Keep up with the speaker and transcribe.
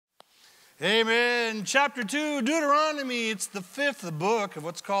Amen. Chapter 2, Deuteronomy. It's the fifth book of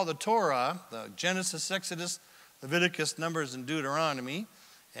what's called the Torah, the Genesis, Exodus, Leviticus, Numbers, and Deuteronomy.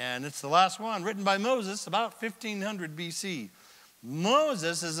 And it's the last one, written by Moses about 1500 BC.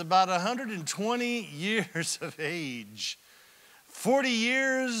 Moses is about 120 years of age. 40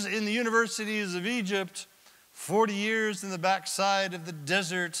 years in the universities of Egypt, 40 years in the backside of the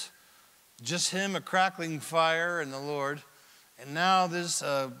desert, just him, a crackling fire, and the Lord. And now this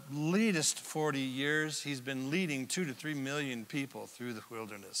latest 40 years, he's been leading 2 to 3 million people through the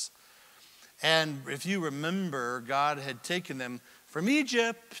wilderness. And if you remember, God had taken them from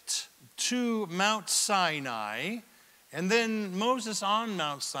Egypt to Mount Sinai. And then Moses on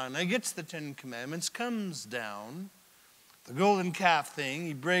Mount Sinai gets the 10 Commandments, comes down, the golden calf thing,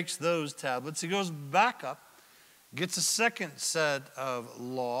 he breaks those tablets. He goes back up, gets a second set of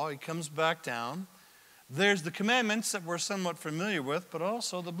law. He comes back down. There's the commandments that we're somewhat familiar with, but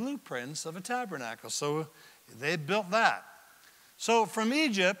also the blueprints of a tabernacle. So they built that. So from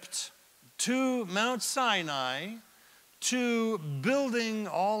Egypt to Mount Sinai to building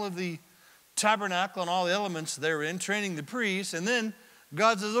all of the tabernacle and all the elements therein, training the priests, and then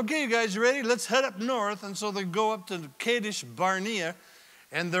God says, okay, you guys, you ready? Let's head up north. And so they go up to Kadesh Barnea,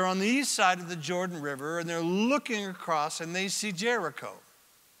 and they're on the east side of the Jordan River, and they're looking across, and they see Jericho.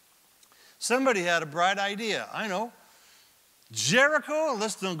 Somebody had a bright idea. I know. Jericho?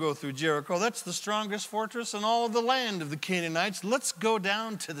 Let's don't go through Jericho. That's the strongest fortress in all of the land of the Canaanites. Let's go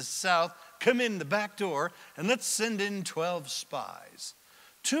down to the south, come in the back door, and let's send in 12 spies.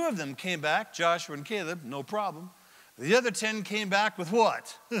 2 of them came back, Joshua and Caleb, no problem. The other 10 came back with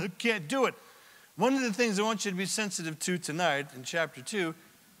what? Can't do it. One of the things I want you to be sensitive to tonight in chapter 2,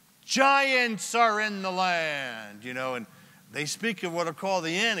 giants are in the land, and they speak of what are called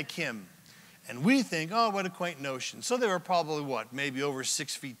the Anakim. And we think, oh, what a quaint notion. So they were probably what? Maybe over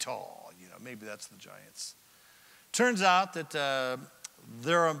 6 feet tall. Maybe that's the giants. Turns out that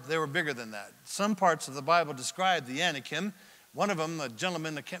they were bigger than that. Some parts of the Bible describe the Anakim. One of them, a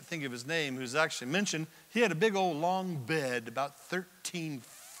gentleman, I can't think of his name, who's actually mentioned, he had a big old long bed about 13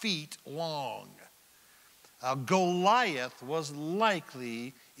 feet long. Goliath was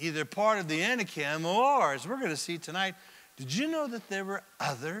likely either part of the Anakim or, as we're going to see tonight, did you know that there were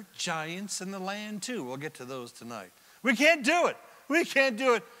other giants in the land too? We'll get to those tonight. We can't do it. We can't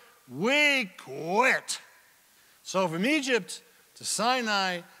do it. We quit. So from Egypt to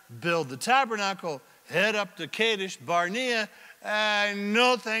Sinai, build the tabernacle, head up to Kadesh Barnea,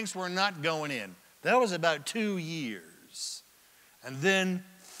 no thanks, we're not going in. That was about 2 years. And then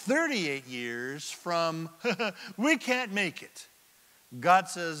 38 years from, we can't make it. God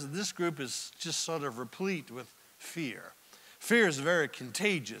says this group is just sort of replete with fear. Fear is very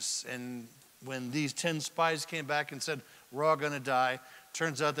contagious, and when these 10 spies came back and said, we're all going to die,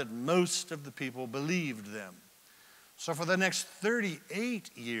 turns out that most of the people believed them. So for the next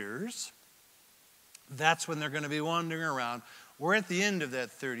 38 years, that's when they're going to be wandering around. We're at the end of that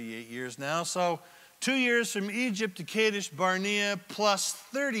 38 years now, so 2 years from Egypt to Kadesh Barnea plus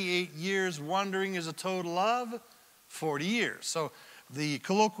 38 years wandering is a total of 40 years. So the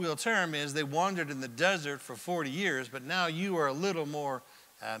colloquial term is they wandered in the desert for 40 years, but now you are a little more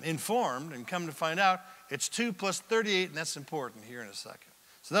informed and come to find out it's 2 plus 38, and that's important here in a second.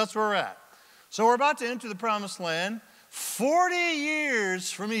 So that's where we're at. So we're about to enter the promised land. 40 years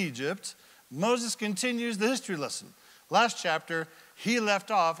from Egypt, Moses continues the history lesson. Last chapter, he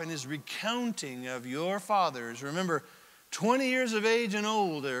left off in his recounting of your fathers. Remember, 20 years of age and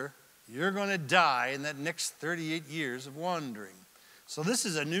older, you're going to die in that next 38 years of wandering. So this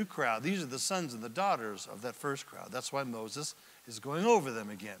is a new crowd. These are the sons and the daughters of that first crowd. That's why Moses is going over them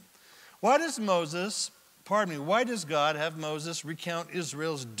again. Why does God have Moses recount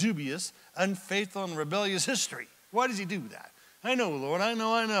Israel's dubious, unfaithful, and rebellious history? Why does he do that? I know, Lord, I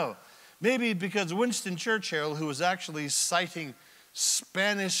know. Maybe because Winston Churchill, who was actually citing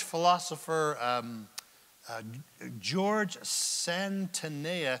Spanish philosopher George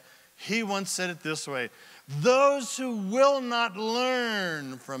Santayana, he once said it this way: those who will not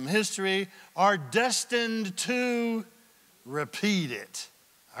learn from history are destined to repeat it.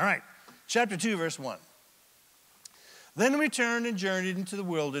 All right, chapter 2, verse 1. Then we turned and journeyed into the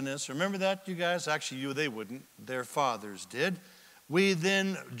wilderness. Remember that, you guys? Actually, they wouldn't. Their fathers did. We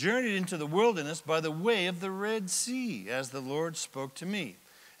then journeyed into the wilderness by the way of the Red Sea, as the Lord spoke to me.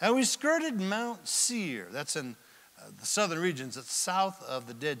 And we skirted Mount Seir. That's in the southern regions. It's south of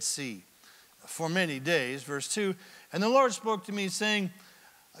the Dead Sea. For many days, verse 2. And the Lord spoke to me, saying,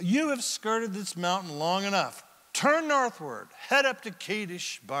 you have skirted this mountain long enough. Turn northward. Head up to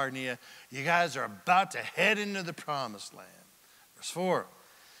Kadesh Barnea. You guys are about to head into the promised land. Verse 4.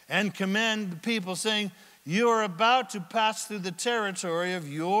 and command the people, saying, you are about to pass through the territory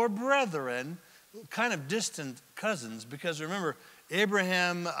of your brethren, kind of distant cousins, because remember,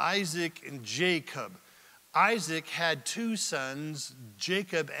 Abraham, Isaac, and Jacob. Isaac had two sons,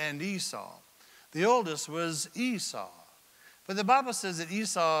 Jacob and Esau. The oldest was Esau. But the Bible says that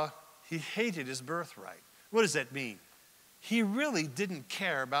Esau, he hated his birthright. What does that mean? He really didn't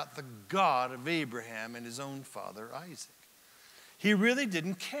care about the God of Abraham and his own father, Isaac. He really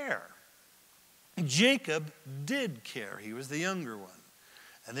didn't care. Jacob did care. He was the younger one.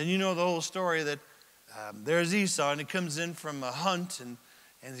 And then you know the whole story that there's Esau, and he comes in from a hunt, and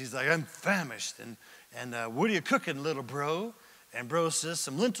he's like, I'm famished. And what are you cooking, little bro? And bro says,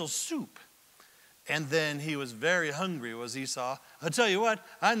 some lentil soup. And then he was very hungry, was Esau. I'll tell you what,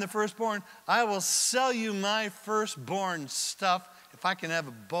 I'm the firstborn. I will sell you my firstborn stuff if I can have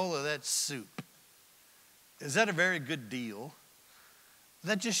a bowl of that soup. Is that a very good deal?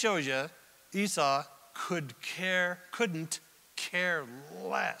 That just shows you Esau couldn't care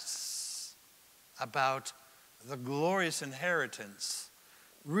less about the glorious inheritance,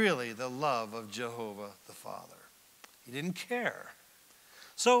 really the love of Jehovah the Father. He didn't care.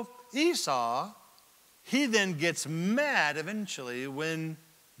 So Esau, he then gets mad eventually when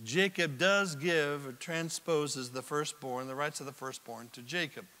Jacob does give or transposes the firstborn, the rights of the firstborn to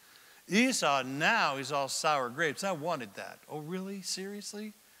Jacob. Esau, now he's all sour grapes. I wanted that. Oh, really?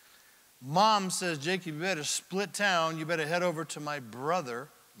 Seriously? Mom says, Jacob, you better split town. You better head over to my brother,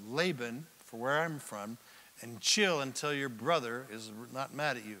 Laban, for where I'm from, and chill until your brother is not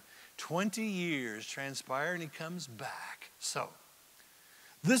mad at you. 20 years transpire, and he comes back. So,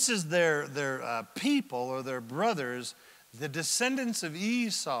 this is their people or their brothers, the descendants of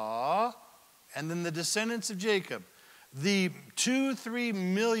Esau, and then the descendants of Jacob. The 2-3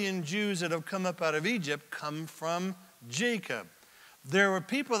 million Jews that have come up out of Egypt come from Jacob. There were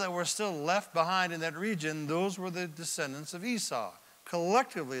people that were still left behind in that region. Those were the descendants of Esau.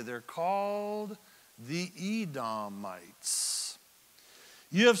 Collectively, they're called the Edomites.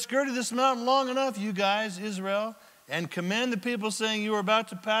 You have skirted this mountain long enough, you guys, Israel, and command the people, saying, you are about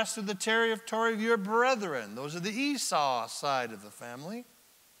to pass through the territory of your brethren. Those are the Esau side of the family,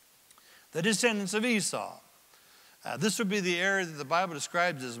 the descendants of Esau. This would be the area that the Bible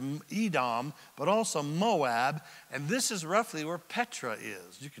describes as Edom, but also Moab. And this is roughly where Petra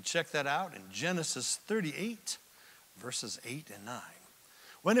is. You can check that out in Genesis 38, verses 8 and 9.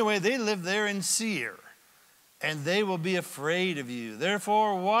 Well, anyway, they live there in Seir, and they will be afraid of you.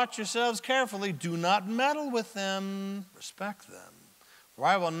 Therefore, watch yourselves carefully. Do not meddle with them. Respect them. For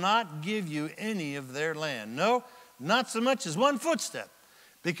I will not give you any of their land. No, not so much as one footstep.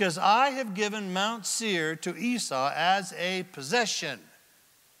 Because I have given Mount Seir to Esau as a possession.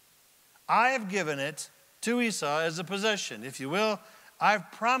 I have given it to Esau as a possession. If you will,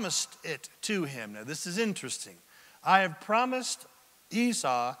 I've promised it to him. Now this is interesting. I have promised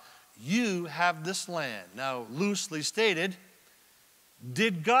Esau, you have this land. Now loosely stated,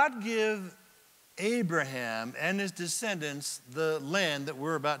 did God give Abraham and his descendants the land that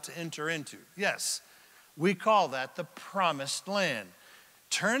we're about to enter into? Yes, we call that the promised land.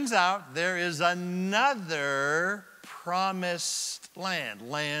 Turns out there is another promised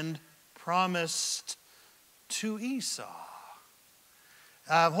land promised to Esau.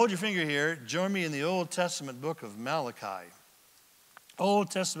 Hold your finger here. Join me in the Old Testament book of Malachi. Old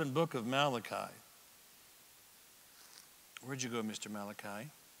Testament book of Malachi. Where'd you go, Mr. Malachi?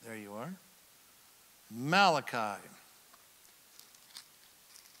 There you are. Malachi.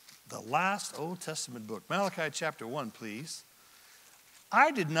 The last Old Testament book. Malachi chapter 1, please.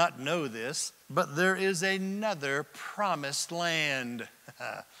 I did not know this, but there is another promised land.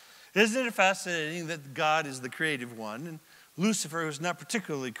 Isn't it fascinating that God is the creative one, and Lucifer is not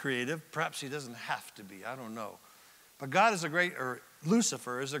particularly creative? Perhaps he doesn't have to be, I don't know. But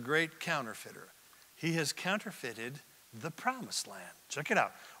Lucifer is a great counterfeiter. He has counterfeited the promised land. Check it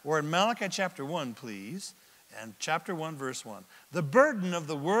out. We're in Malachi chapter 1, please, and chapter 1, verse 1. The burden of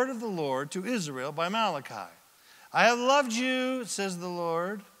the word of the Lord to Israel by Malachi. I have loved you, says the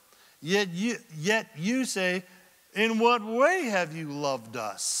Lord, yet you say, in what way have you loved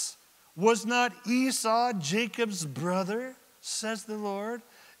us? Was not Esau Jacob's brother, says the Lord?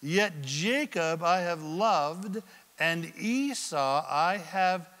 Yet Jacob I have loved, and Esau I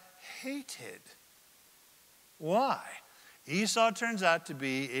have hated. Why? Esau turns out to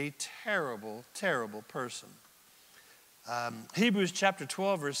be a terrible, terrible person. Hebrews chapter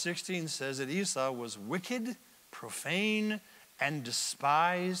 12, verse 16 says that Esau was wicked, profane, and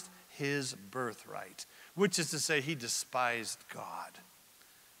despised his birthright, which is to say he despised God.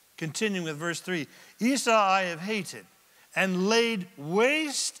 Continuing with verse 3, Esau I have hated, and laid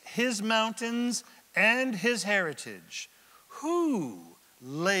waste his mountains and his heritage. Who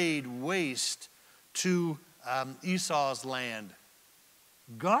laid waste to Esau's land?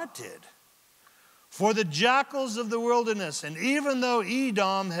 God did. For the jackals of the wilderness, and even though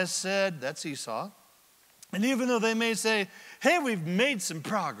Edom has said, that's Esau, and even though they may say, hey, we've made some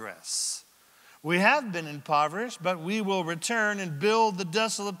progress. We have been impoverished, but we will return and build the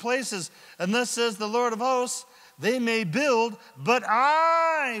desolate places. And thus says the Lord of hosts, they may build, but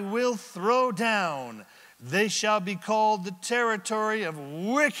I will throw down. They shall be called the territory of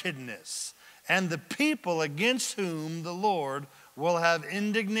wickedness, and the people against whom the Lord will have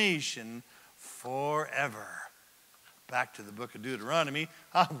indignation forever. Back to the book of Deuteronomy.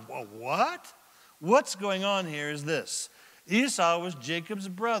 What? What's going on here is this. Esau was Jacob's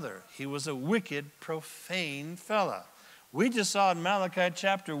brother. He was a wicked, profane fella. We just saw in Malachi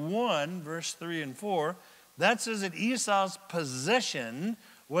chapter 1, verse 3 and 4, that says that Esau's possession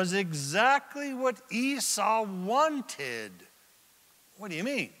was exactly what Esau wanted. What do you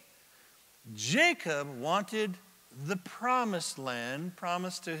mean? Jacob wanted the promised land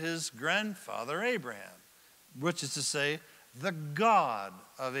promised to his grandfather Abraham, which is to say, the God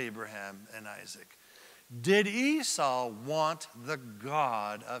of Abraham and Isaac. Did Esau want the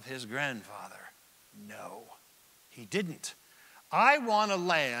God of his grandfather? No, he didn't. I want a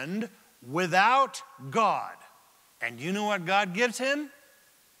land without God. And you know what God gives him?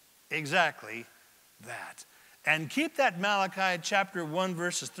 Exactly that. And keep that Malachi chapter 1,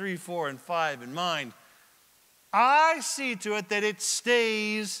 verses 3, 4, and 5 in mind. I see to it that it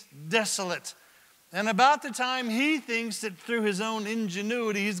stays desolate. And about the time he thinks that through his own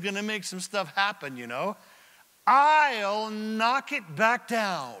ingenuity he's going to make some stuff happen, you know, I'll knock it back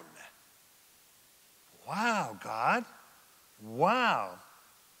down. Wow, God. Wow.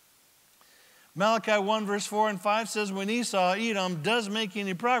 Malachi 1, verse 4 and 5 says, when Esau, Edom, does make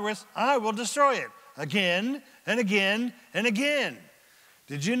any progress, I will destroy it again and again and again.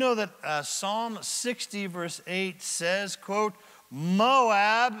 Did you know that Psalm 60, verse 8 says, quote,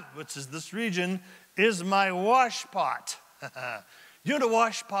 Moab, which is this region, is my wash pot. You know what a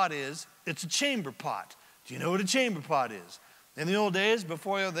wash pot is? It's a chamber pot. Do you know what a chamber pot is? In the old days,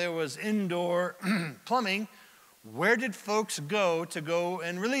 before there was indoor plumbing, where did folks go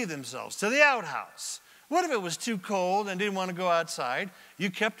and relieve themselves? To the outhouse. What if it was too cold and didn't want to go outside? You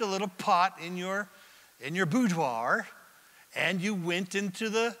kept a little pot in your boudoir, and you went into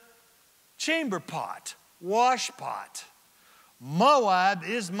the chamber pot, wash pot. Moab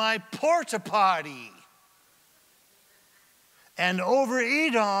is my porta potty. And over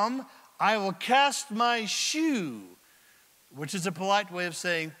Edom, I will cast my shoe, which is a polite way of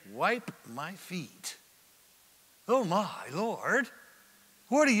saying, wipe my feet. Oh my Lord,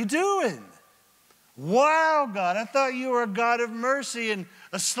 what are you doing? Wow, God, I thought you were a God of mercy and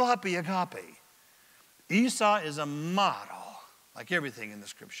a sloppy agape. Esau is a model, like everything in the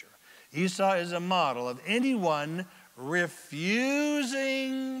scripture. Esau is a model of anyone refusing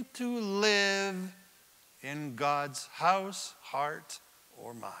to live in God's house, heart,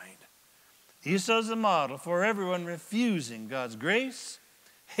 or mind. Esau is a model for everyone refusing God's grace,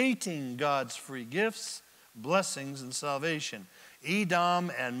 hating God's free gifts, blessings, and salvation.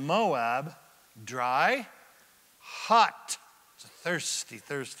 Edom and Moab, dry, hot, it's a thirsty,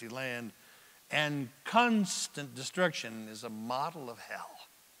 thirsty land, and constant destruction is a model of hell.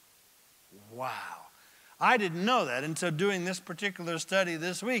 Wow. I didn't know that until doing this particular study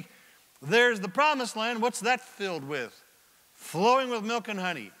this week. There's the promised land. What's that filled with? Flowing with milk and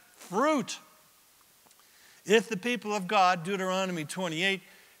honey. Fruit. If the people of God, Deuteronomy 28,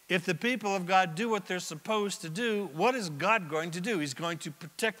 if the people of God do what they're supposed to do, what is God going to do? He's going to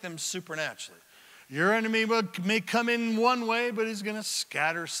protect them supernaturally. Your enemy may come in one way, but he's going to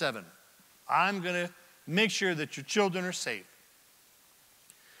scatter seven. I'm going to make sure that your children are safe,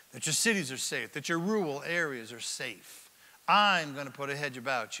 that your cities are safe, that your rural areas are safe. I'm going to put a hedge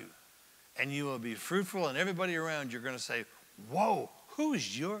about you, and you will be fruitful, and everybody around you are going to say, whoa, who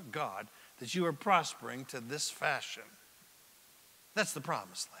is your God that you are prospering to this fashion? That's the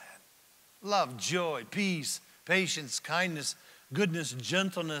promised land. Love, joy, peace, patience, kindness, goodness,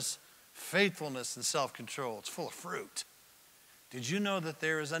 gentleness, faithfulness, and self-control. It's full of fruit. Did you know that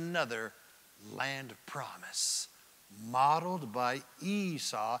there is another land of promise modeled by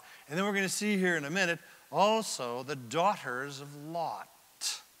Esau? And then we're going to see here in a minute also the daughters of Lot.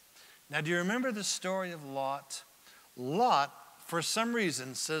 Now, do you remember the story of Lot? Lot, for some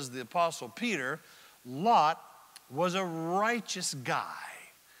reason, says the Apostle Peter, Lot was a righteous guy.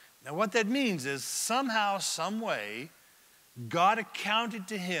 Now, what that means is somehow, some way, God accounted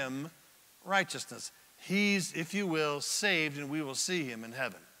to him righteousness. he's, if you will, saved and we will see him in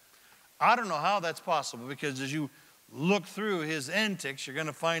heaven. I don't know how that's possible, because as you look through his antics, you're going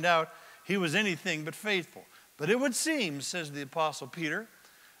to find out he was anything but faithful. But it would seem, says the Apostle Peter,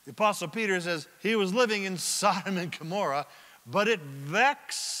 says he was living in Sodom and Gomorrah, but it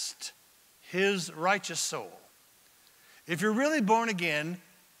vexed his righteous soul. If you're really born again,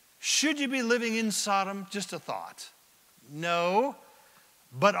 should you be living in Sodom? Just a thought. No.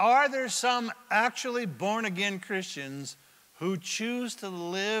 But are there some actually born again Christians who choose to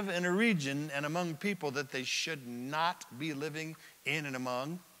live in a region and among people that they should not be living in and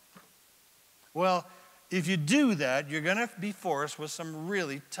among? Well, if you do that, you're going to be forced with some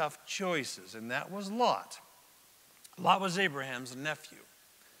really tough choices. And that was Lot. Lot was Abraham's nephew.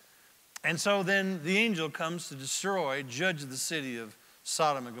 And so then the angel comes to destroy, judge the city of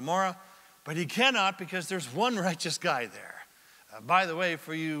Sodom and Gomorrah. But he cannot, because there's one righteous guy there. By the way,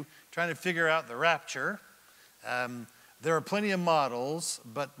 for you trying to figure out the rapture, there are plenty of models,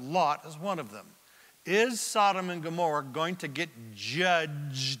 but Lot is one of them. Is Sodom and Gomorrah going to get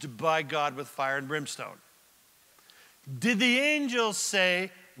judged by God with fire and brimstone? Did the angel say,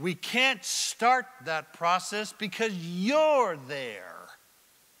 we can't start that process because you're there?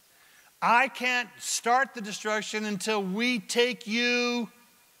 I can't start the destruction until we take you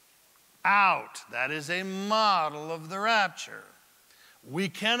out. That is a model of the rapture. We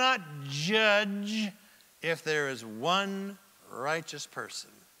cannot judge if there is one righteous person.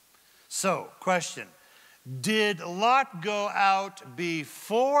 So, question, did Lot go out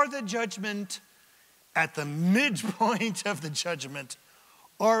before the judgment, at the midpoint of the judgment,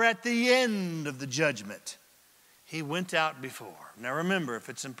 or at the end of the judgment? He went out before. Now remember, if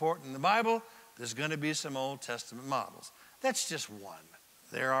it's important in the Bible, there's going to be some Old Testament models. That's just one.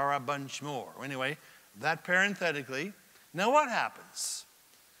 There are a bunch more. Anyway, that parenthetically. Now what happens?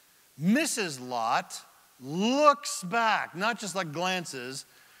 Mrs. Lot looks back, not just like glances.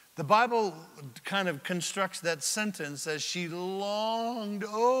 The Bible kind of constructs that sentence as she longed,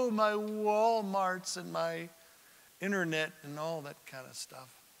 oh, my Walmarts and my internet and all that kind of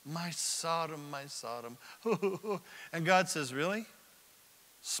stuff. My Sodom, my Sodom. And God says, really?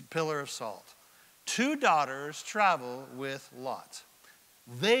 Pillar of salt. 2 daughters travel with Lot.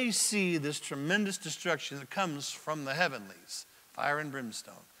 They see this tremendous destruction that comes from the heavenlies, fire and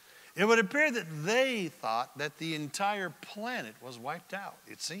brimstone. It would appear that they thought that the entire planet was wiped out,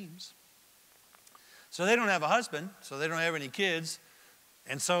 it seems. So they don't have a husband, so they don't have any kids,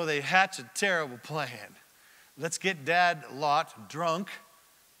 and so they hatch a terrible plan. Let's get Dad Lot drunk,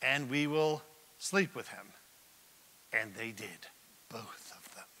 and we will sleep with him. And they did, both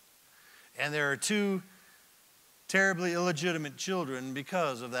of them. And there are 2 terribly illegitimate children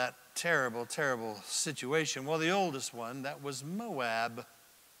because of that terrible, terrible situation. Well, the oldest one, that was Moab,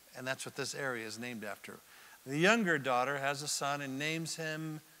 and that's what this area is named after. The younger daughter has a son and names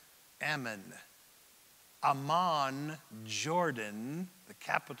him Ammon. Amman, Jordan, the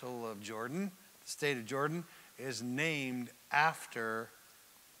capital of Jordan, the state of Jordan, is named after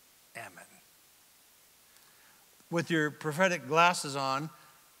Ammon. With your prophetic glasses on,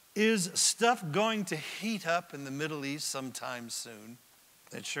 is stuff going to heat up in the Middle East sometime soon?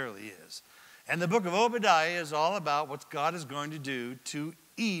 It surely is. And the book of Obadiah is all about what God is going to do to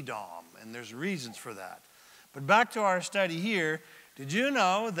Edom, and there's reasons for that. But back to our study here, did you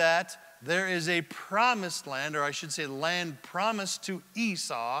know that there is a promised land, or I should say land promised to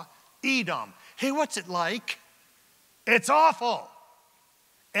Esau, Edom? Hey, what's it like? It's awful.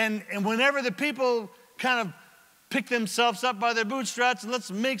 And whenever the people kind of pick themselves up by their bootstraps and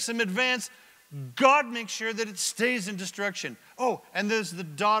let's make some advance, God makes sure that it stays in destruction. Oh, and there's the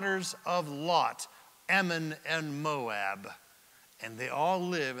daughters of Lot, Ammon and Moab. And they all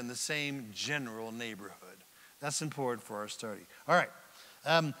live in the same general neighborhood. That's important for our study. All right.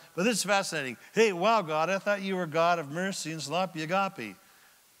 But this is fascinating. Hey, wow, God, I thought you were God of mercy and sloppy agape.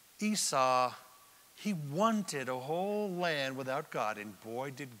 Esau, he wanted a whole land without God, and boy,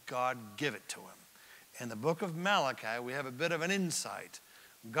 did God give it to him. In the book of Malachi, we have a bit of an insight.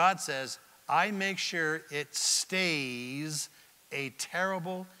 God says, I make sure it stays a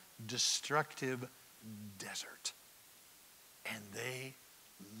terrible, destructive desert. And they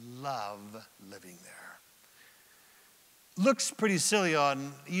love living there. Looks pretty silly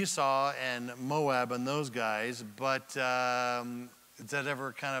on Esau and Moab and those guys, but does that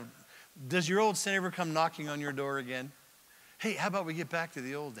ever does your old sin ever come knocking on your door again? Hey, how about we get back to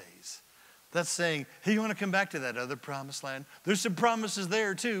the old days? That's saying, hey, you want to come back to that other promised land? There's some promises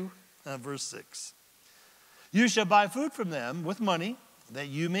there too. Verse 6. You shall buy food from them with money that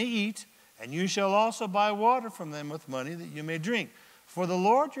you may eat, and you shall also buy water from them with money that you may drink. For the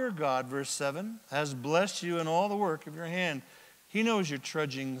Lord your God, verse 7, has blessed you in all the work of your hand. He knows you're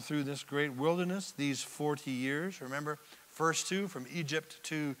trudging through this great wilderness these 40 years. Remember, first 2 from Egypt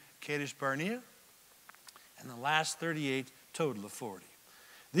to Kadesh Barnea, and the last 38, total of 40.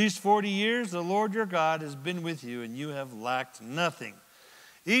 These 40 years, the Lord your God has been with you, and you have lacked nothing.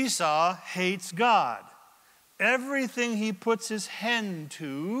 Esau hates God. Everything he puts his hand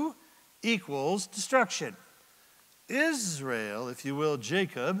to equals destruction. Israel, if you will,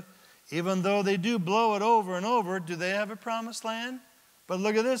 Jacob, even though they do blow it over and over, do they have a promised land? But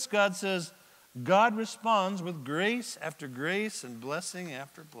look at this. God says, God responds with grace after grace and blessing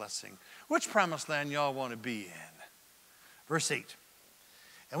after blessing. Which promised land y'all want to be in? Verse 8.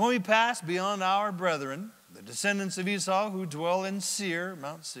 And when we pass beyond our brethren, the descendants of Esau who dwell in Seir,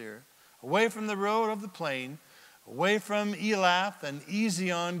 Mount Seir, away from the road of the plain, away from Elath and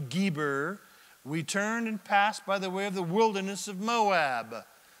Ezion Geber, we turned and passed by the way of the wilderness of Moab.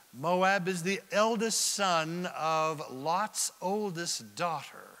 Moab is the eldest son of Lot's oldest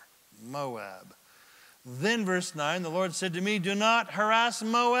daughter, Moab. Then verse 9, the Lord said to me, do not harass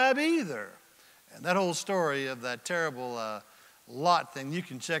Moab either. And that whole story of that terrible Lot thing, you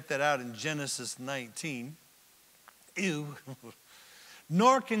can check that out in Genesis 19. Ew.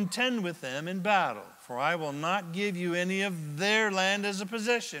 Nor contend with them in battle, for I will not give you any of their land as a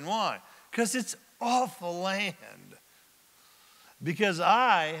possession. Why? Because it's awful land. Because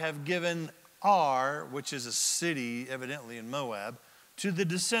I have given Ar, which is a city evidently in Moab, to the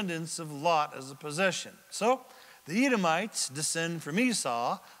descendants of Lot as a possession. So the Edomites descend from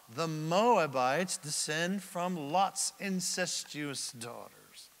Esau. The Moabites descend from Lot's incestuous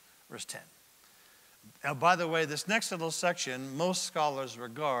daughters. Verse 10. Now, by the way, this next little section, most scholars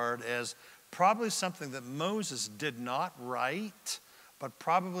regard as probably something that Moses did not write, but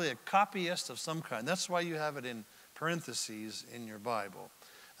probably a copyist of some kind. That's why you have it in parentheses in your Bible.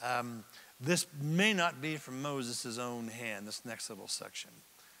 This may not be from Moses' own hand, this next little section.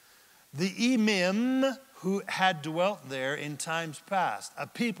 The Emim who had dwelt there in times past, a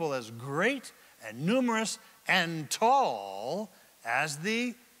people as great and numerous and tall as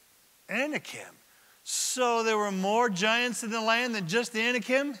the Anakim. So there were more giants in the land than just the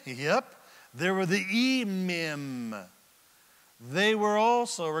Anakim? Yep. There were the Emim. They were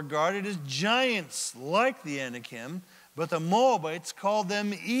also regarded as giants like the Anakim, but the Moabites called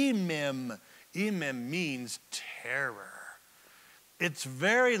them Emim. Emim means terror. It's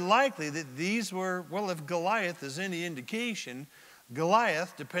very likely that these were, well, if Goliath is any indication,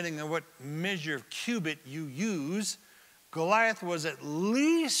 Goliath, depending on what measure of cubit you use, Goliath was at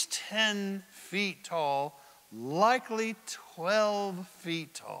least 10 feet tall, likely 12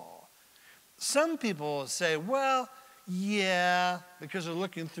 feet tall. Some people say, well, yeah, because they're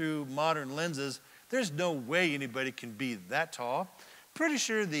looking through modern lenses, there's no way anybody can be that tall. Pretty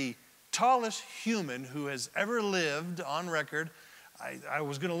sure the tallest human who has ever lived on record, I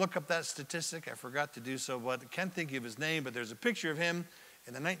was going to look up that statistic. I forgot to do so, but I can't think of his name, but there's a picture of him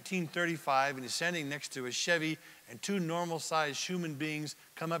in the 1935, and he's standing next to a Chevy, and 2 normal-sized human beings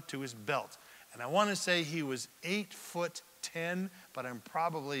come up to his belt. And I want to say he was 8'10", but I'm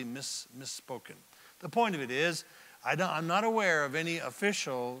probably misspoken. The point of it is, I'm not aware of any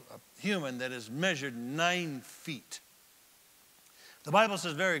official human that has measured 9 feet. The Bible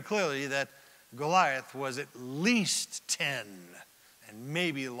says very clearly that Goliath was at least 10 and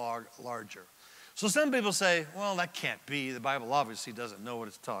maybe larger. So some people say, well, that can't be. The Bible obviously doesn't know what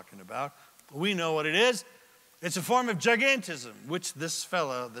it's talking about. We know what it is. It's a form of gigantism, which this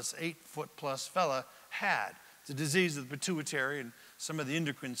fella, this 8-foot-plus fella, had. It's a disease of the pituitary and some of the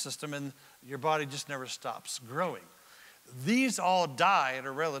endocrine system, and your body just never stops growing. These all die at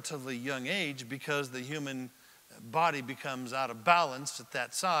a relatively young age because the human body becomes out of balance at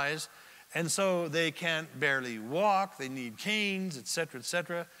that size, and so they can't barely walk. They need canes, etc.,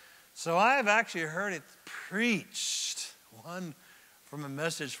 etc. So I've actually heard it preached, one from a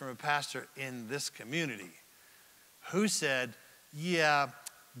message from a pastor in this community, who said, yeah,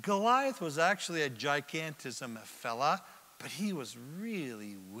 Goliath was actually a gigantism fella, but he was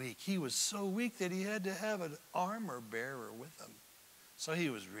really weak. He was so weak that he had to have an armor bearer with him. So he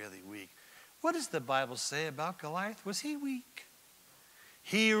was really weak. What does the Bible say about Goliath? Was he weak?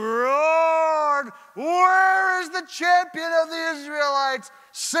 He roared, where is the champion of the Israelites?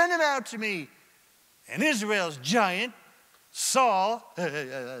 Send him out to me. And Israel's giant, Saul,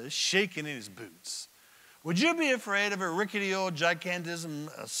 shaking in his boots. Would you be afraid of a rickety old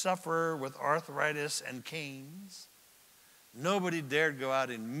gigantism sufferer with arthritis and canes? Nobody dared go out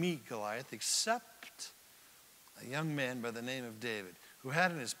and meet Goliath except a young man by the name of David, who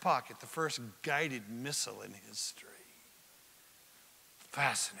had in his pocket the first guided missile in history.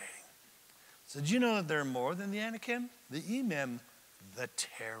 Fascinating. So did you know that there are more than the Anakim? The Emim, the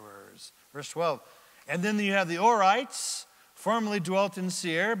terrors. Verse 12. And then you have the Orites, formerly dwelt in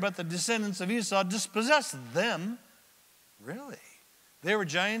Seir, but the descendants of Esau dispossessed them. Really? They were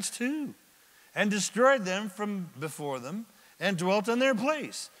giants too. And destroyed them from before them and dwelt in their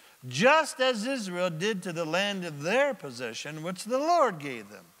place, just as Israel did to the land of their possession, which the Lord gave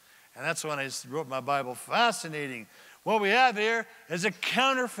them. And that's when I wrote my Bible. Fascinating. What we have here is a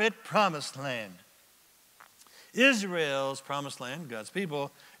counterfeit promised land. Israel's promised land, God's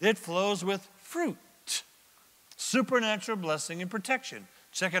people, it flows with fruit, supernatural blessing and protection.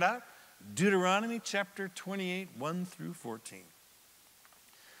 Check it out. Deuteronomy chapter 28, 1 through 14.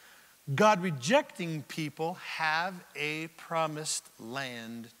 God-rejecting people have a promised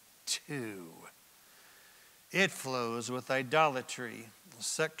land too. It flows with idolatry,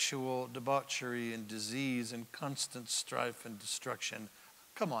 sexual debauchery, and disease, and constant strife and destruction.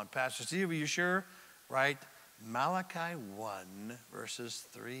 Come on, Pastor Steve, are you sure? Right? Malachi 1, verses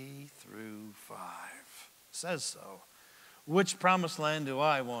 3 through 5 says so. Which promised land do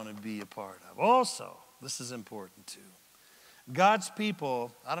I want to be a part of? Also, this is important too. God's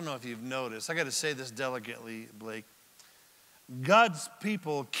people, I don't know if you've noticed, I got to say this delicately, Blake. God's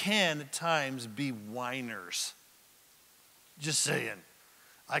people can at times be whiners. Just saying.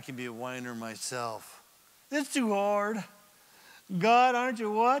 I can be a whiner myself. It's too hard. God, aren't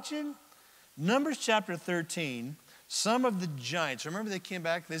you watching? Numbers chapter 13, some of the giants, remember they came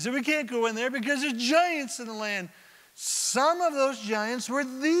back, they said, we can't go in there because there's giants in the land. Some of those giants were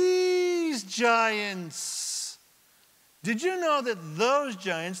these giants. Did you know that those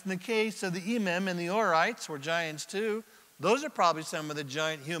giants, in the case of the Emim and the Orites, were giants too? Those are probably some of the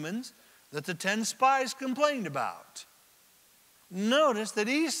giant humans that the 10 spies complained about. Notice that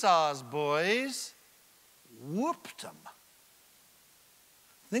Esau's boys whooped them.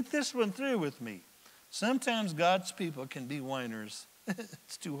 Think this one through with me. Sometimes God's people can be whiners.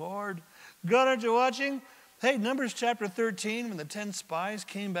 It's too hard. God, aren't you watching? Hey, Numbers chapter 13, when the 10 spies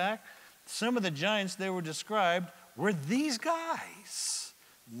came back, some of the giants they were described were these guys.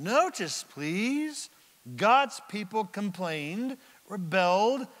 Notice, please, God's people complained,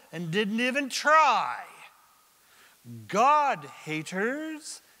 rebelled, and didn't even try. God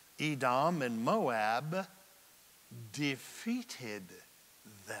haters, Edom and Moab, defeated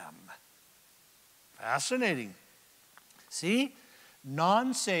them. Fascinating. See,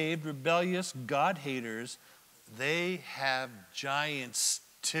 non-saved, rebellious God haters, they have giants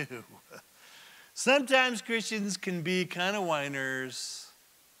too. Sometimes Christians can be kind of whiners,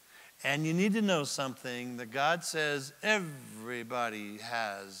 and you need to know something, that God says everybody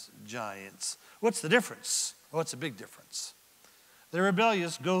has giants. What's the difference? Oh, it's a big difference. The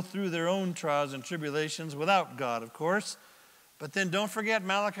rebellious go through their own trials and tribulations without God, of course. But then don't forget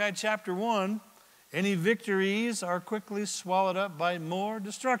Malachi chapter 1. Any victories are quickly swallowed up by more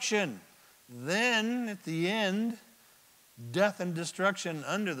destruction. Then, at the end, death and destruction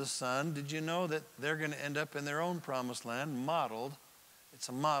under the sun. Did you know that they're going to end up in their own promised land, modeled? It's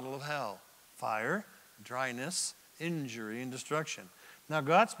a model of hell. Fire, dryness, injury, and destruction. Now,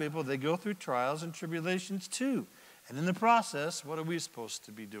 God's people, they go through trials and tribulations too. And in the process, what are we supposed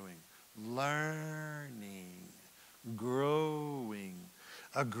to be doing? Learning, growing,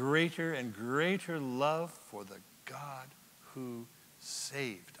 a greater and greater love for the God who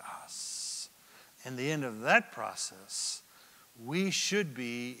saved us. And the end of that process, we should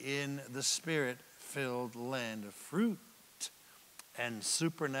be in the Spirit-filled land of fruit and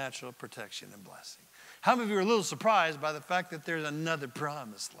supernatural protection and blessing. How many of you are a little surprised by the fact that there's another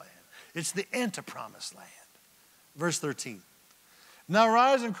promised land? It's the anti-promised land. Verse 13. Now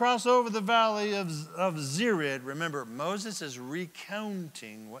rise and cross over the valley of Zered. Remember, Moses is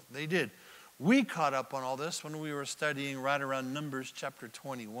recounting what they did. We caught up on all this when we were studying right around Numbers chapter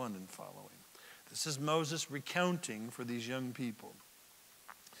 21 and following. This is Moses recounting for these young people.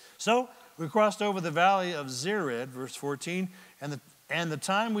 So we crossed over the valley of Zered, verse 14, and the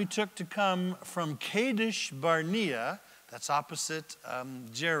time we took to come from Kadesh Barnea, that's opposite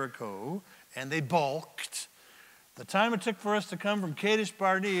Jericho, and they balked. The time it took for us to come from Kadesh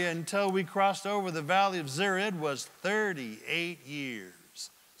Barnea until we crossed over the valley of Zered was 38 years.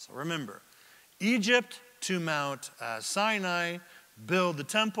 So remember, Egypt to Mount Sinai, build the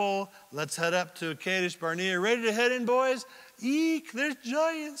temple, let's head up to Kadesh Barnea. Ready to head in, boys? Eek, there's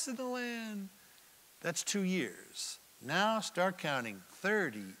giants in the land. That's 2 years. Now start counting,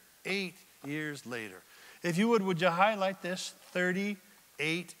 38 years later. If you would you highlight this,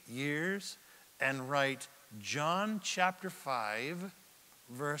 38 years, and write John chapter 5,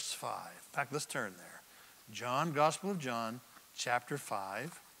 verse 5. In fact, let's turn there. John, Gospel of John, chapter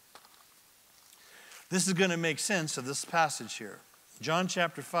 5. This is going to make sense of this passage here. John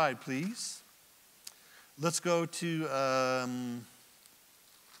chapter 5, please. Let's go to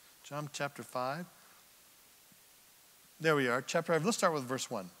John chapter 5. There we are, chapter 5. Let's start with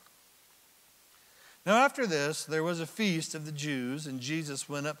verse 1. Now after this, there was a feast of the Jews, and Jesus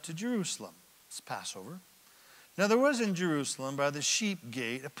went up to Jerusalem. It's Passover. Now there was in Jerusalem by the sheep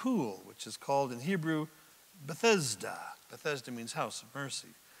gate a pool, which is called in Hebrew Bethesda. Bethesda means house of mercy.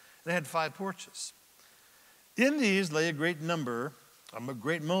 It had 5 porches. In these lay a great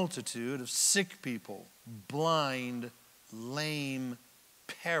multitude of sick people, blind, lame,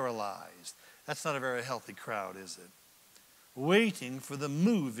 paralyzed. That's not a very healthy crowd, is it? Waiting for the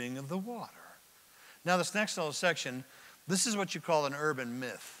moving of the water. Now this next little section, this is what you call an urban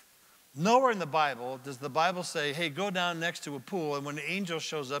myth. Nowhere in the Bible does the Bible say, hey, go down next to a pool, and when the angel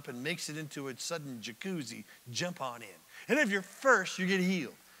shows up and makes it into a sudden jacuzzi, jump on in. And if you're first, you get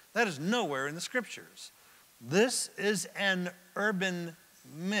healed. That is nowhere in the scriptures. This is an urban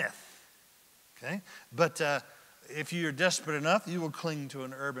myth, okay? But if you're desperate enough, you will cling to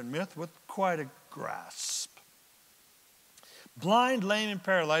an urban myth with quite a grasp. Blind, lame, and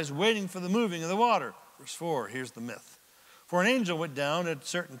paralyzed, waiting for the moving of the water. Verse 4, here's the myth. For an angel went down at a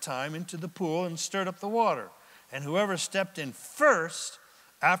certain time into the pool and stirred up the water. And whoever stepped in first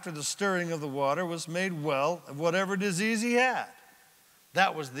after the stirring of the water was made well of whatever disease he had.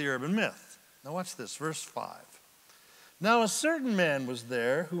 That was the urban myth. Now watch this, verse 5. Now a certain man was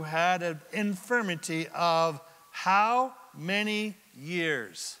there who had an infirmity of how many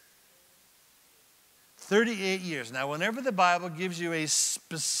years? 38 years. Now, whenever the Bible gives you a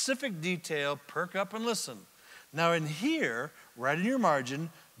specific detail, perk up and listen. Now, in here, right in your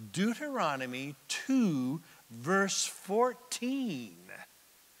margin, Deuteronomy 2, verse 14.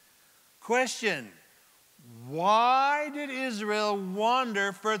 Question: why did Israel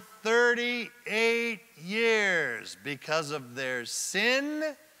wander for 38 years? Because of their sin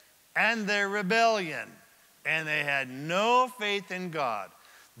and their rebellion. And they had no faith in God.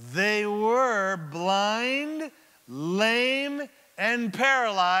 They were blind, lame, and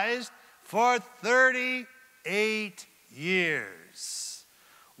paralyzed for 38 years.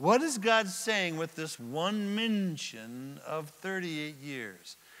 What is God saying with this one mention of 38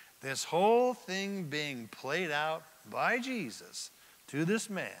 years? This whole thing being played out by Jesus to this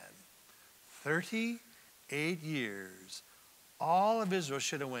man, 38 years. All of Israel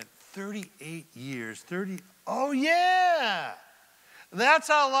should have went 38 years. Oh yeah! That's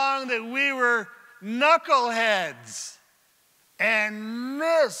how long that we were knuckleheads and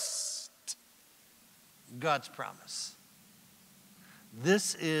missed God's promise.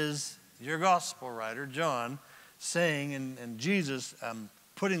 This is your gospel writer, John, saying, and Jesus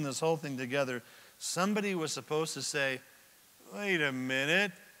putting this whole thing together. Somebody was supposed to say, wait a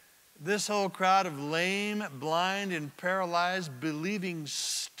minute, this whole crowd of lame, blind, and paralyzed, believing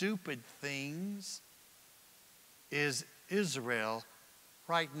stupid things is Israel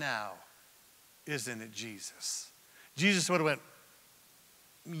right now, isn't it, Jesus? Jesus would have went,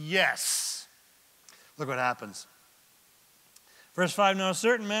 yes. Look what happens. Verse 5, now a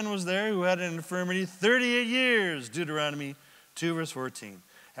certain man was there who had an infirmity 38 years, Deuteronomy 2, verse 14.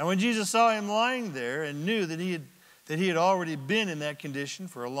 And when Jesus saw him lying there and knew that he had already been in that condition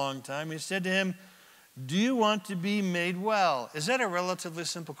for a long time, he said to him, do you want to be made well? Is that a relatively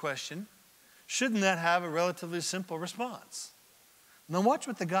simple question? Shouldn't that have a relatively simple response? Now watch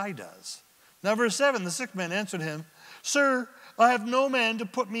what the guy does. Now verse 7, the sick man answered him, Sir, I have no man to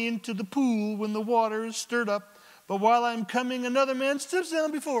put me into the pool when the water is stirred up, but while I'm coming, another man steps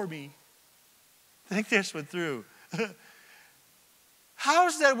down before me. Think this one through.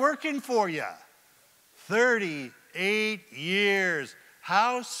 How's that working for you? 38 years.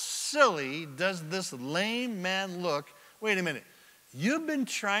 How silly does this lame man look? Wait a minute. You've been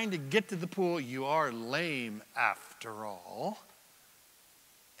trying to get to the pool. You are lame after all.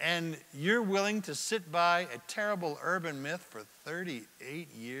 And you're willing to sit by a terrible urban myth for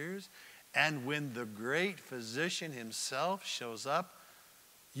 38 years. And when the great physician himself shows up,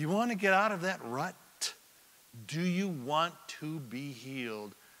 you want to get out of that rut? Do you want to be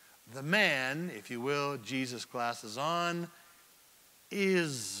healed? The man, if you will, Jesus glasses on,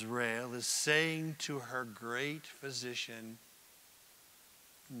 Israel is saying to her great physician,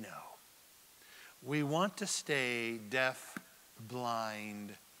 no. We want to stay deaf,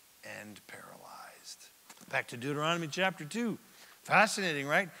 blind, and paralyzed. Back to Deuteronomy chapter 2. Fascinating,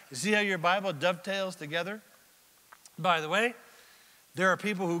 right? You see how your Bible dovetails together? By the way, there are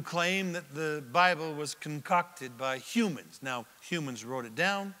people who claim that the Bible was concocted by humans. Now, humans wrote it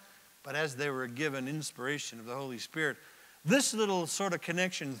down, but as they were given inspiration of the Holy Spirit, This little sort of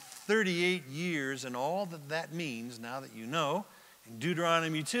connection, 38 years, and all that that means, now that you know, in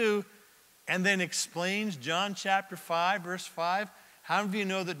Deuteronomy 2, and then explains John chapter 5, verse 5. How many of you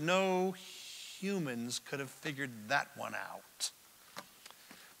know that no humans could have figured that one out?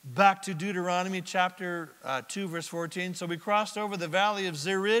 Back to Deuteronomy chapter 2, verse 14. So we crossed over the valley of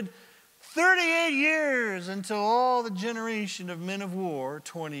Zered, 38 years until all the generation of men of war,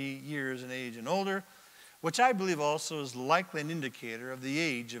 20 years in age and older, which I believe also is likely an indicator of the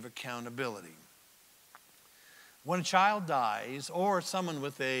age of accountability. When a child dies, or someone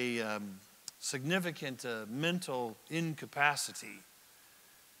with a significant mental incapacity,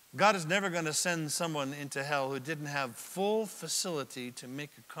 God is never going to send someone into hell who didn't have full facility to make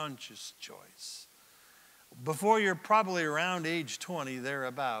a conscious choice. Before you're probably around age 20,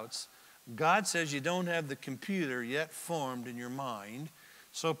 thereabouts, God says you don't have the computer yet formed in your mind.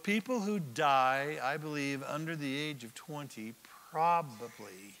 So people who die, I believe, under the age of 20,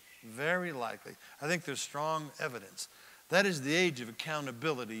 probably, very likely, I think there's strong evidence, that is the age of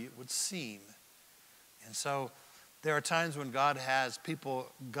accountability, it would seem. And so there are times when God has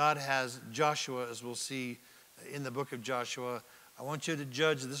Joshua, as we'll see in the book of Joshua, I want you to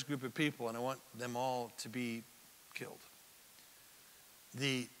judge this group of people, and I want them all to be killed.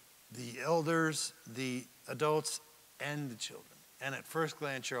 The elders, the adults, and the children. And at first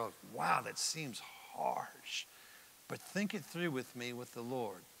glance, you're like, wow, that seems harsh. But think it through with me with the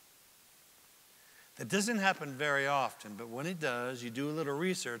Lord. That doesn't happen very often, but when it does, you do a little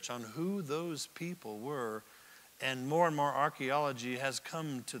research on who those people were, and more archaeology has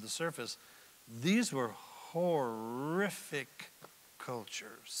come to the surface. These were horrific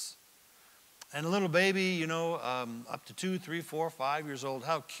cultures. And a little baby, up to 2, 3, 4, 5 years old,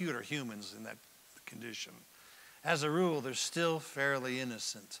 how cute are humans in that condition? As a rule, they're still fairly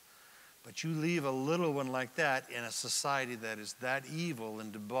innocent. But you leave a little one like that in a society that is that evil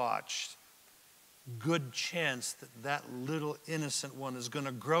and debauched, good chance that that little innocent one is going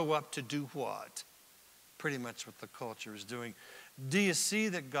to grow up to do what? Pretty much what the culture is doing. Do you see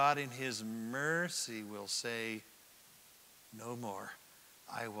that God in his mercy will say, no more.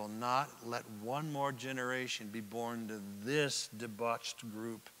 I will not let one more generation be born to this debauched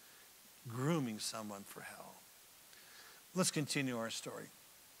group, grooming someone for hell. Let's continue our story.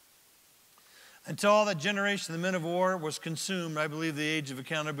 Until all that generation of the men of war was consumed, I believe the age of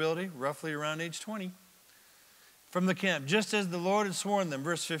accountability, roughly around age 20, from the camp, just as the Lord had sworn them.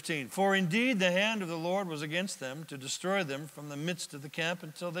 Verse 15, for indeed the hand of the Lord was against them to destroy them from the midst of the camp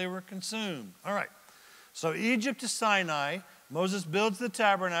until they were consumed. All right, so Egypt to Sinai, Moses builds the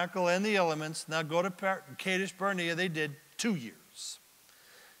tabernacle and the elements. Now go to Kadesh Barnea. They did 2 years.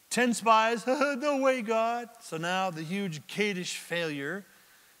 10 spies, no way, God. So now the huge Kadesh failure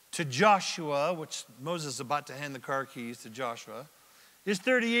to Joshua, which Moses is about to hand the car keys to Joshua, is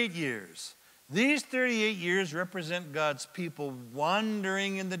 38 years. These 38 years represent God's people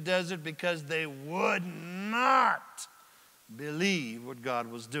wandering in the desert because they would not believe what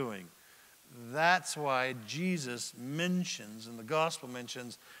God was doing. That's why Jesus mentions, and the gospel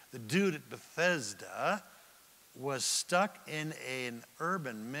mentions, the dude at Bethesda was stuck in an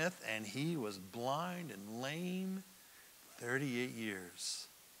urban myth, and he was blind and lame 38 years.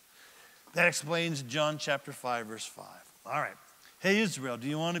 That explains John chapter 5, verse 5. All right. Hey, Israel, do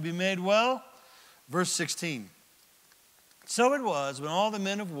you want to be made well? Verse 16. So it was, when all the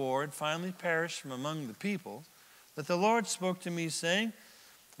men of war had finally perished from among the people, that the Lord spoke to me, saying,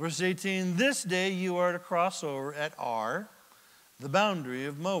 verse 18, this day you are to cross over at Ar, the boundary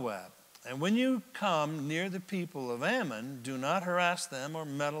of Moab. And when you come near the people of Ammon, do not harass them or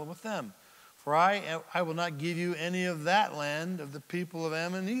meddle with them. For I will not give you any of that land of the people of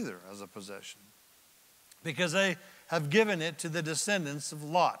Ammon either as a possession, because I have given it to the descendants of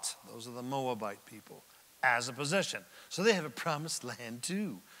Lot. Those are the Moabite people, as a possession. So they have a promised land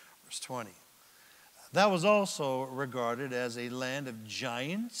too. Verse 20. That was also regarded as a land of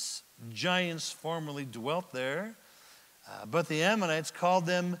giants. Giants formerly dwelt there, but the Ammonites called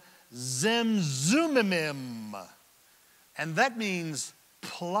them Zemzumimim, and that means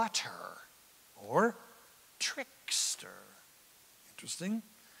plotter or trickster. Interesting.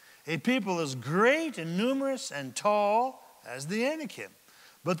 A people as great and numerous and tall as the Anakim.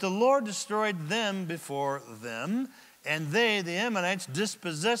 But the Lord destroyed them before them, and they, the Ammonites,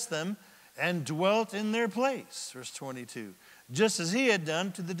 dispossessed them and dwelt in their place. Verse 22. Just as he had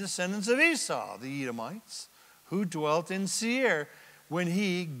done to the descendants of Esau, the Edomites, who dwelt in Seir, when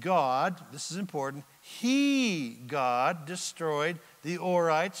he, God, this is important, God destroyed the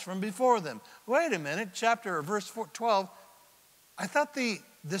Orites from before them. Wait a minute, verse 12, I thought the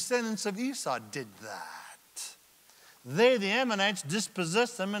descendants of Esau did that. They, the Ammonites,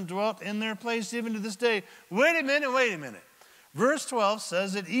 dispossessed them and dwelt in their place even to this day. Wait a minute. Verse 12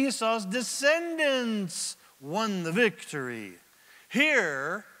 says that Esau's descendants won the victory.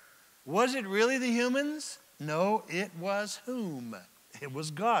 Here, was it really the humans? No, it was whom? It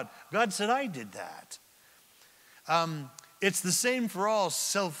was God. God said, I did that. It's the same for all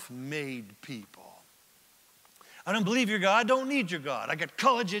self-made people. I don't believe your God. I don't need your God. I got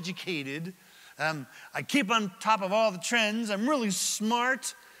college educated. I keep on top of all the trends. I'm really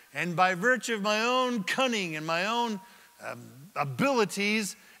smart. And by virtue of my own cunning and my own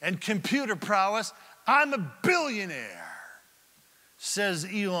abilities and computer prowess, I'm a billionaire, says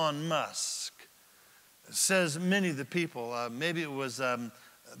Elon Musk. Says many of the people. Maybe it was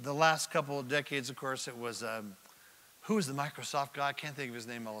the last couple of decades, of course, it was, who was the Microsoft guy? I can't think of his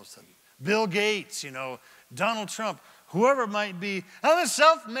name all of a sudden. Bill Gates, Donald Trump, whoever it might be. I'm a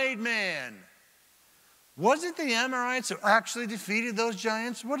self-made man. Was it the Amorites who actually defeated those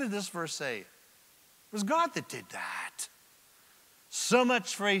giants? What did this verse say? It was God that did that. So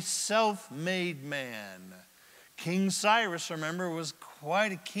much for a self-made man. King Cyrus, remember, was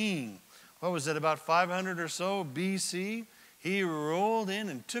quite a king. What was it, about 500 or so BC? He rolled in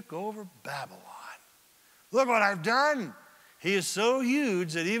and took over Babylon. Look what I've done. He is so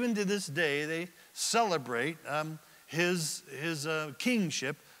huge that even to this day they celebrate his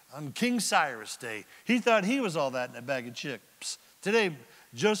kingship on King Cyrus Day. He thought he was all that in a bag of chips. Today,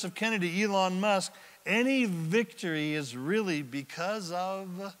 Joseph Kennedy, Elon Musk, any victory is really because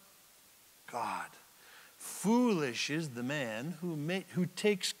of God. Foolish is the man who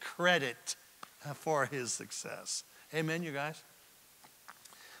takes credit for his success. Amen, you guys?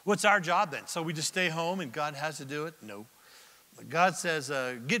 What's our job then? So we just stay home and God has to do it? No. God says,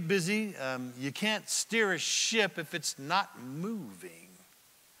 get busy. You can't steer a ship if it's not moving.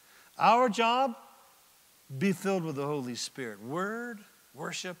 Our job, be filled with the Holy Spirit. Word,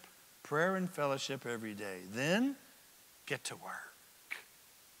 worship, prayer, and fellowship every day. Then, get to work.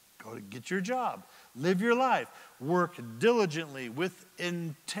 Go to get your job. Live your life. Work diligently with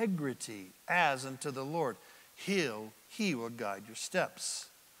integrity as unto the Lord. He will guide your steps.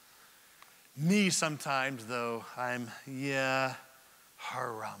 Me sometimes, though, I'm,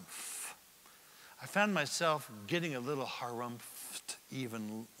 harumph. I found myself getting a little harumphed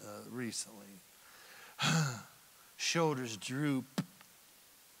even recently. Shoulders droop.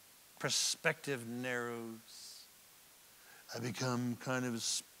 Perspective narrows. I become kind of a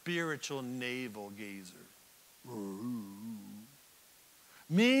spiritual navel gazer. Ooh.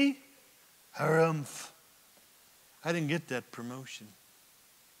 Me? Harumph. I didn't get that promotion.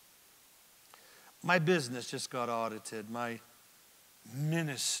 My business just got audited. My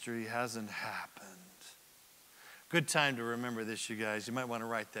ministry hasn't happened. Good time to remember this, you guys. You might want to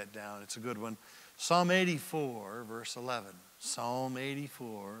write that down. It's a good one. Psalm 84, verse 11. Psalm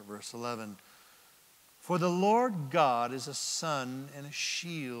 84, verse 11. For the Lord God is a sun and a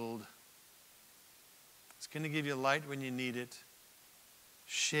shield. It's going to give you light when you need it.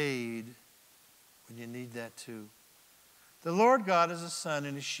 Shade when you need that too. The Lord God is a sun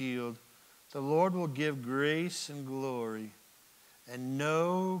and a shield. The Lord will give grace and glory, and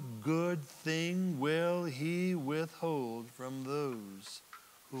no good thing will he withhold from those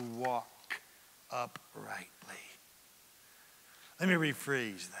who walk uprightly. Let me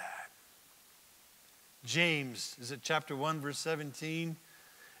rephrase that. James, is it chapter 1, verse 17?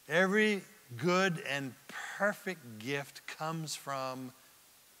 Every good and perfect gift comes from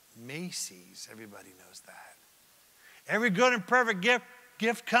Macy's. Everybody knows that. Every good and perfect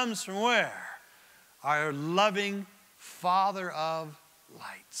gift comes from where? Our loving Father of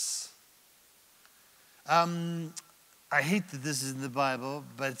lights. I hate that this is in the Bible,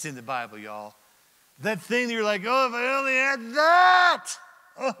 but it's in the Bible, y'all. That thing that you're like, oh, if I only had that,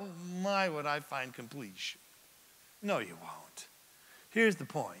 oh my, would I find completion. No, you won't. Here's the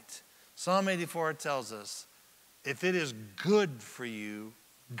point. Psalm 84 tells us, if it is good for you,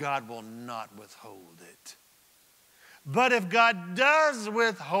 God will not withhold it. But if God does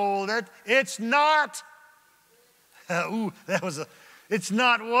withhold it, it's not, it's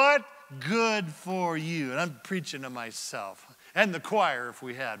not what? Good for you. And I'm preaching to myself and the choir if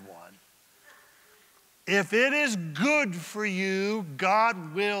we had one. If it is good for you,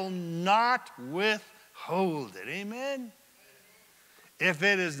 God will not withhold it. Amen? If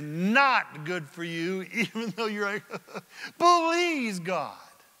it is not good for you, even though you're like, please God.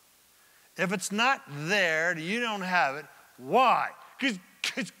 If it's not there, you don't have it. Why?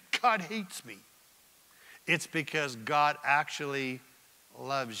 Because God hates me. It's because God actually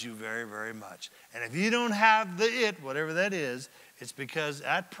loves you very, very much. And if you don't have the whatever that is, it's because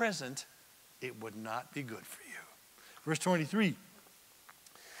at present, it would not be good for you. Verse 23.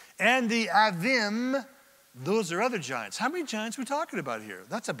 And the Avim, those are other giants. How many giants are we talking about here?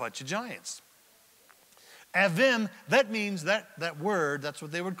 That's a bunch of giants. Avim, that means that word, that's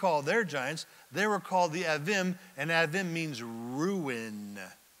what they would call their giants. They were called the Avim, and Avim means ruin.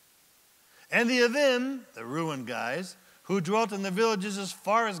 And the Avim, the ruin guys, who dwelt in the villages as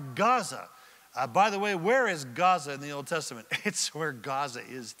far as Gaza. By the way, where is Gaza in the Old Testament? It's where Gaza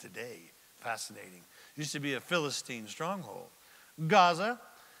is today. Fascinating. Used to be a Philistine stronghold. Gaza,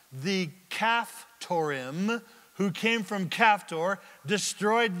 the Caphtorim, who came from Caphtor,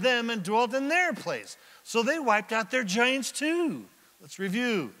 destroyed them and dwelt in their place. So they wiped out their giants too. Let's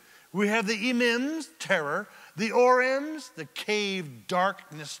review. We have the Emims, terror, the Orims, the cave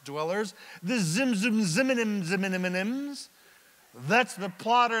darkness dwellers, the Ziminims, that's the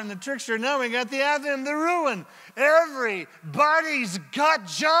plotter and the trickster. Now we got the Avim, the ruin. Everybody's got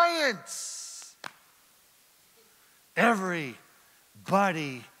giants. Everybody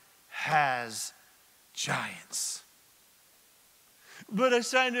has giants. But I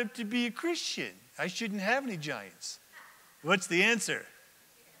signed up to be a Christian. I shouldn't have any giants. What's the answer?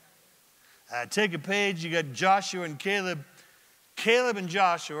 Take a page. You got Joshua and Caleb. Caleb and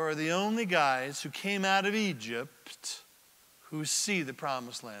Joshua are the only guys who came out of Egypt who see the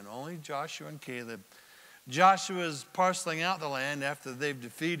promised land. Only Joshua and Caleb. Joshua is parceling out the land after they've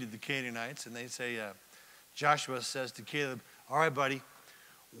defeated the Canaanites. And they say, Joshua says to Caleb, all right, buddy,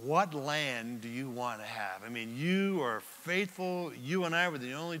 what land do you want to have? I mean, you are faithful. You and I were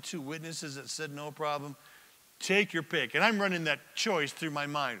the only two witnesses that said no problem. Take your pick. And I'm running that choice through my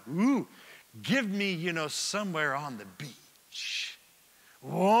mind. Ooh, give me, somewhere on the beach.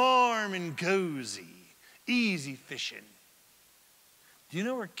 Warm and cozy. Easy fishing. Do you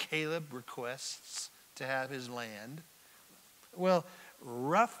know where Caleb requests to have his land? Well,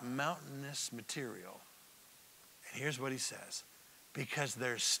 rough mountainous material. And here's what he says. Because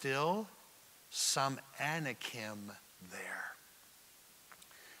there's still some Anakim there.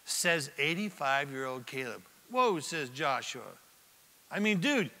 Says 85-year-old Caleb. Whoa, says Joshua. I mean,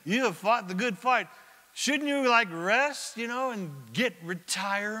 dude, you have fought the good fight. Shouldn't you rest, and get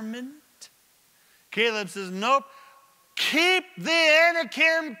retirement? Caleb says, nope. Keep the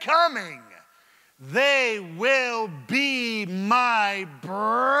Anakim coming. They will be my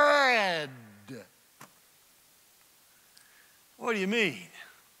bread. What do you mean?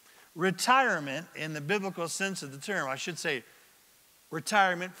 Retirement in the biblical sense of the term, I should say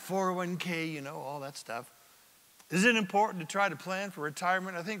retirement, 401k, all that stuff. Is it important to try to plan for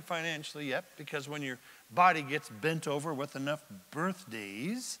retirement? I think financially, yep, because when your body gets bent over with enough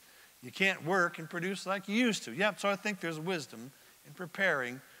birthdays, you can't work and produce like you used to. Yep, so I think there's wisdom in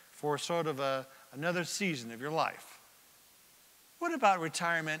preparing for sort of another season of your life. What about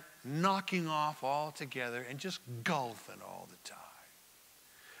retirement, knocking off altogether and just golfing all the time?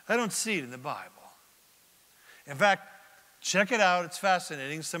 I don't see it in the Bible. In fact, check it out. It's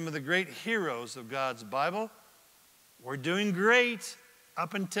fascinating. Some of the great heroes of God's Bible were doing great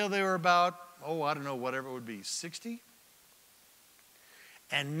up until they were about, I don't know, whatever it would be, 60?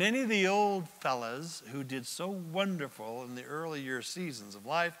 And many of the old fellas who did so wonderful in the earlier seasons of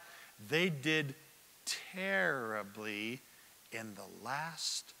life, they did terribly in the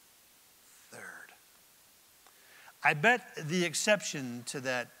last third. I bet the exception to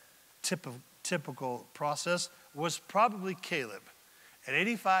that typical process was probably Caleb. At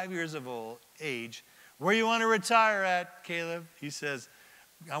 85 years of age, where you want to retire at, Caleb? He says,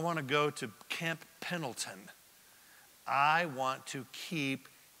 I want to go to Camp Pendleton. I want to keep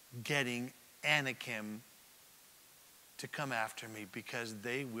getting Anakim to come after me because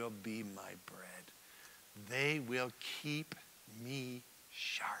they will be my bread. They will keep me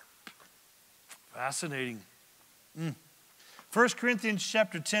sharp. Fascinating. 1 Corinthians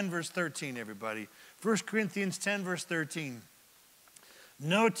chapter 10, verse 13, everybody. 1 Corinthians 10, verse 13.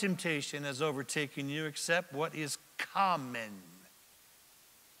 No temptation has overtaken you except what is common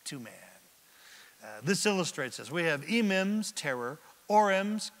to man. This illustrates this. We have Emims, terror,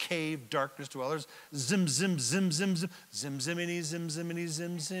 Orims, cave, darkness dwellers, zim, zim, zim, zim, zim, zim, zimini, zim, zimini,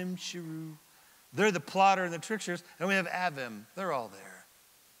 zim, zim, shiru. They're the plotter and the tricksters. And we have Avim. They're all there.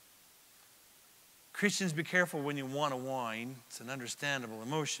 Christians, be careful when you want to whine. It's an understandable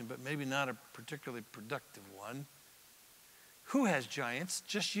emotion, but maybe not a particularly productive one. Who has giants?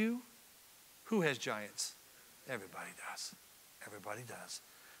 Just you? Who has giants? Everybody does. Everybody does.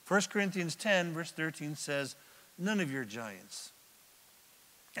 1 Corinthians 10, verse 13 says, none of your giants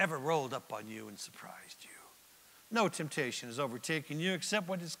ever rolled up on you and surprised you. No temptation has overtaken you except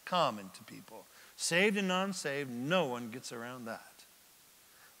what is common to people. Saved and unsaved, no one gets around that.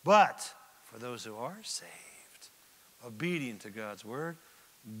 But for those who are saved, obedient to God's word.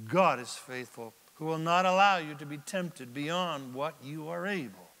 God is faithful, who will not allow you to be tempted beyond what you are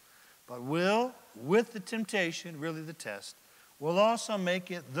able, but will, with the temptation, really the test, will also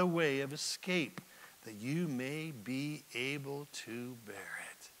make it the way of escape, that you may be able to bear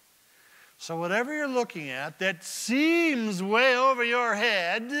it. So whatever you're looking at that seems way over your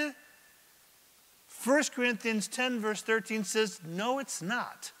head, 1 Corinthians 10 verse 13 says, no, it's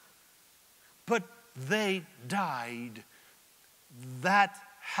not. But they died. That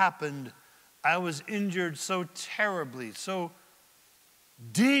happened. I was injured so terribly, so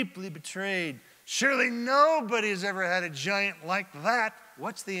deeply betrayed. Surely nobody's ever had a giant like that.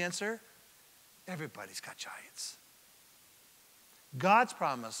 What's the answer? Everybody's got giants. God's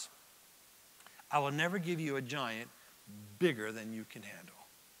promise, I will never give you a giant bigger than you can handle.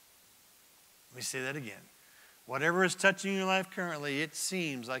 Let me say that again. Whatever is touching your life currently, it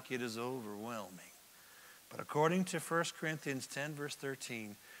seems like it is overwhelming. But according to 1 Corinthians 10, verse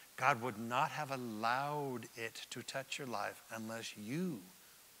 13, God would not have allowed it to touch your life unless you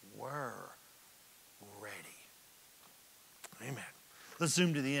were ready. Amen. Let's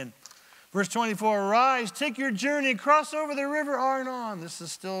zoom to the end. Verse 24, arise, take your journey, cross over the river Arnon. This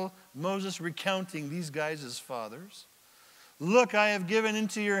is still Moses recounting these guys as fathers. Look, I have given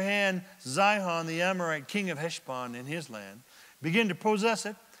into your hand Sihon, the Amorite, king of Heshbon, in his land. Begin to possess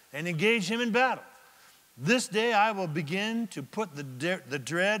it and engage him in battle. This day I will begin to put the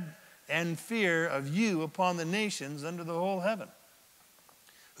dread and fear of you upon the nations under the whole heaven.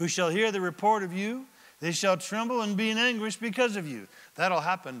 Who shall hear the report of you? They shall tremble and be in anguish because of you. That'll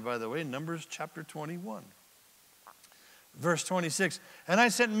happen, by the way, Numbers chapter 21. Verse 26, and I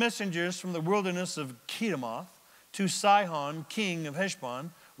sent messengers from the wilderness of Kedemoth to Sihon, king of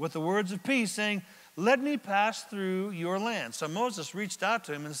Heshbon, with the words of peace, saying, let me pass through your land. So Moses reached out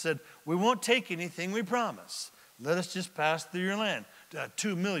to him and said, we won't take anything, we promise. Let us just pass through your land.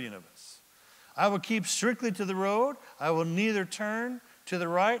 2 million of us. I will keep strictly to the road. I will neither turn to the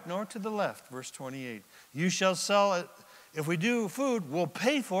right nor to the left. Verse 28. You shall sell it. If we do food, we'll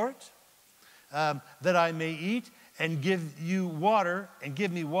pay for it, that I may eat, and give you water, and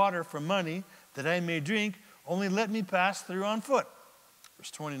give me water for money, that I may drink. Only let me pass through on foot. Verse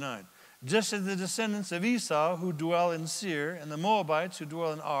 29. Just as the descendants of Esau who dwell in Seir and the Moabites who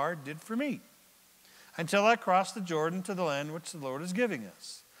dwell in Ar did for me, until I cross the Jordan to the land which the Lord is giving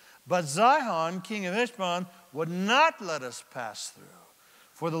us. But Sihon, king of Heshbon, would not let us pass through.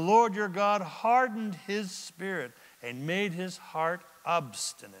 For the Lord your God hardened his spirit and made his heart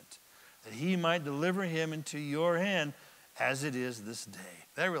obstinate, that he might deliver him into your hand as it is this day.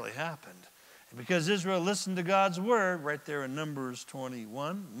 That really happened. And because Israel listened to God's word, right there in Numbers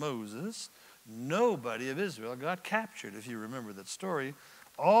 21, Moses, nobody of Israel got captured, if you remember that story.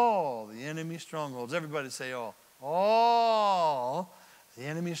 All the enemy strongholds, everybody say all the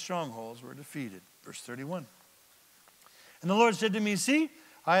enemy strongholds were defeated. Verse 31. And the Lord said to me, see,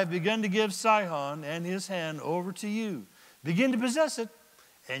 I have begun to give Sihon and his hand over to you. Begin to possess it,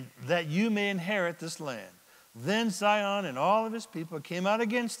 and that you may inherit this land. Then Sihon and all of his people came out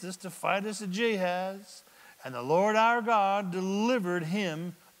against us to fight us at Jahaz, and the Lord our God delivered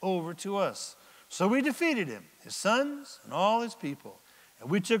him over to us. So we defeated him, his sons, and all his people. And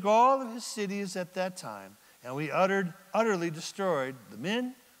we took all of his cities at that time, and we utterly destroyed the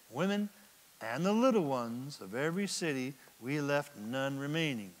men, women, and the little ones of every city. We left none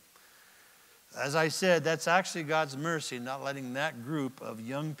remaining. As I said, that's actually God's mercy, not letting that group of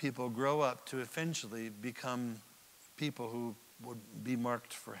young people grow up to eventually become people who would be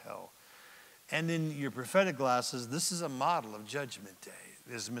marked for hell. And in your prophetic glasses, this is a model of Judgment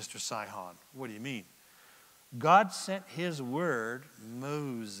Day, is Mr. Sihon. What do you mean? God sent his word,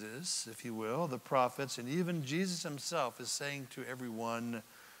 Moses, if you will, the prophets, and even Jesus himself is saying to everyone,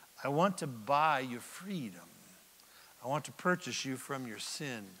 I want to buy your freedom. I want to purchase you from your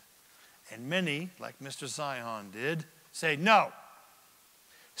sin. And many, like Mr. Sihon did, say, no,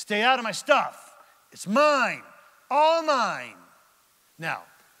 stay out of my stuff. It's mine, all mine. Now,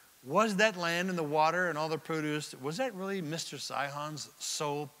 was that land and the water and all the produce, was that really Mr. Sihon's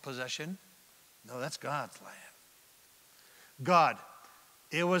sole possession? No, that's God's land. God,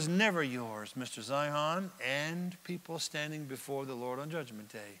 it was never yours, Mr. Sihon, and people standing before the Lord on Judgment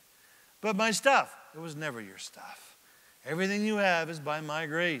Day. But my stuff, it was never your stuff. Everything you have is by my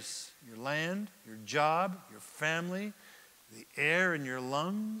grace. Your land, your job, your family, the air in your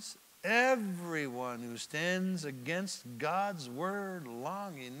lungs. Everyone who stands against God's word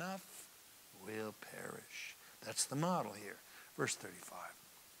long enough will perish. That's the model here. Verse 35.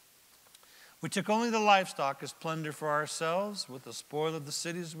 We took only the livestock as plunder for ourselves with the spoil of the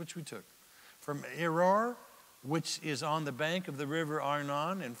cities which we took. From Aroer which is on the bank of the river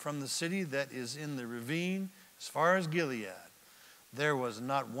Arnon, and from the city that is in the ravine, as far as Gilead. There was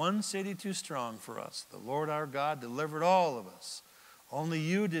not one city too strong for us. The Lord our God delivered all of us. Only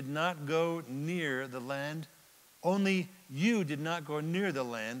you did not go near the land. Only you did not go near the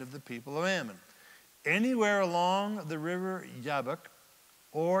land of the people of Ammon. Anywhere along the river Jabbok,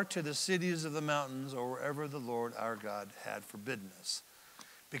 or to the cities of the mountains, or wherever the Lord our God had forbidden us.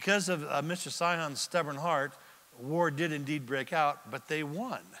 Because of Mr. Sihon's stubborn heart, war did indeed break out, but they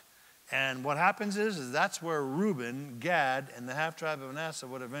won. And what happens is that's where Reuben, Gad, and the half-tribe of Manasseh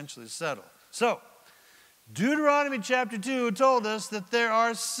would eventually settle. So, Deuteronomy chapter 2 told us that there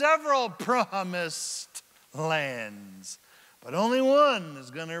are several promised lands, but only one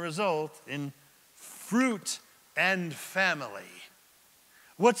is going to result in fruit and family.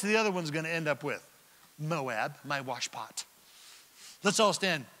 What's the other one's going to end up with? Moab, my washpot. Let's all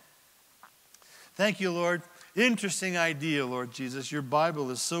stand. Thank you, Lord. Interesting idea, Lord Jesus. Your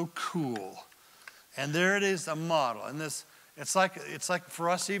Bible is so cool. And there it is, a model. And this, it's like for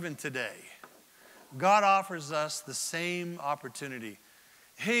us even today. God offers us the same opportunity.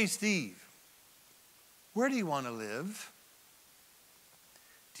 Hey, Steve, where do you want to live?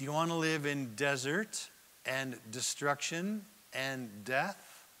 Do you want to live in desert and destruction and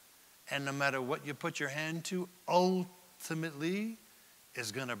death? And no matter what you put your hand to, ultimately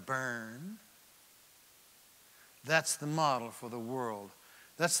is going to burn. That's the model for the world.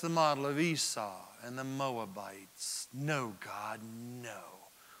 That's the model of Esau and the Moabites. No, God, no.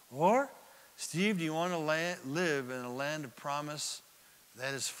 Or, Steve, do you want to live in a land of promise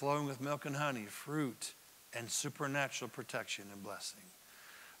that is flowing with milk and honey, fruit, and supernatural protection and blessing?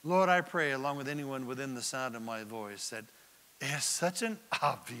 Lord, I pray, along with anyone within the sound of my voice, that it's such an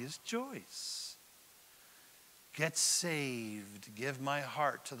obvious choice. Get saved. Give my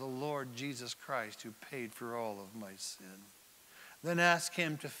heart to the Lord Jesus Christ who paid for all of my sin. Then ask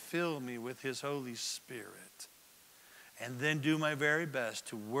him to fill me with his Holy Spirit. And then do my very best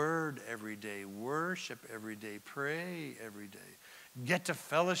to word every day, worship every day, pray every day. Get to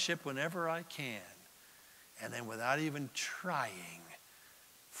fellowship whenever I can. And then without even trying,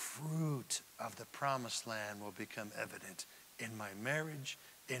 fruit of the promised land will become evident in my marriage,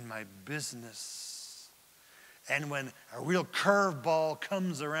 in my business. And when a real curveball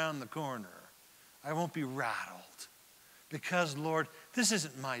comes around the corner, I won't be rattled. Because, Lord, this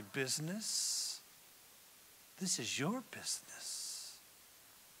isn't my business. This is your business.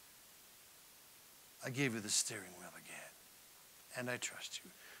 I gave you the steering wheel again. And I trust you.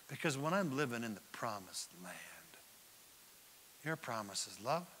 Because when I'm living in the promised land, your promise is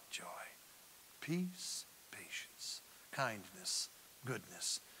love, joy, peace, patience, kindness,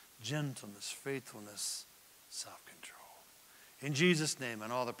 goodness, gentleness, faithfulness, self-control. In Jesus' name,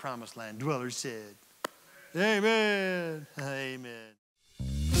 and all the promised land dwellers said, amen. Amen.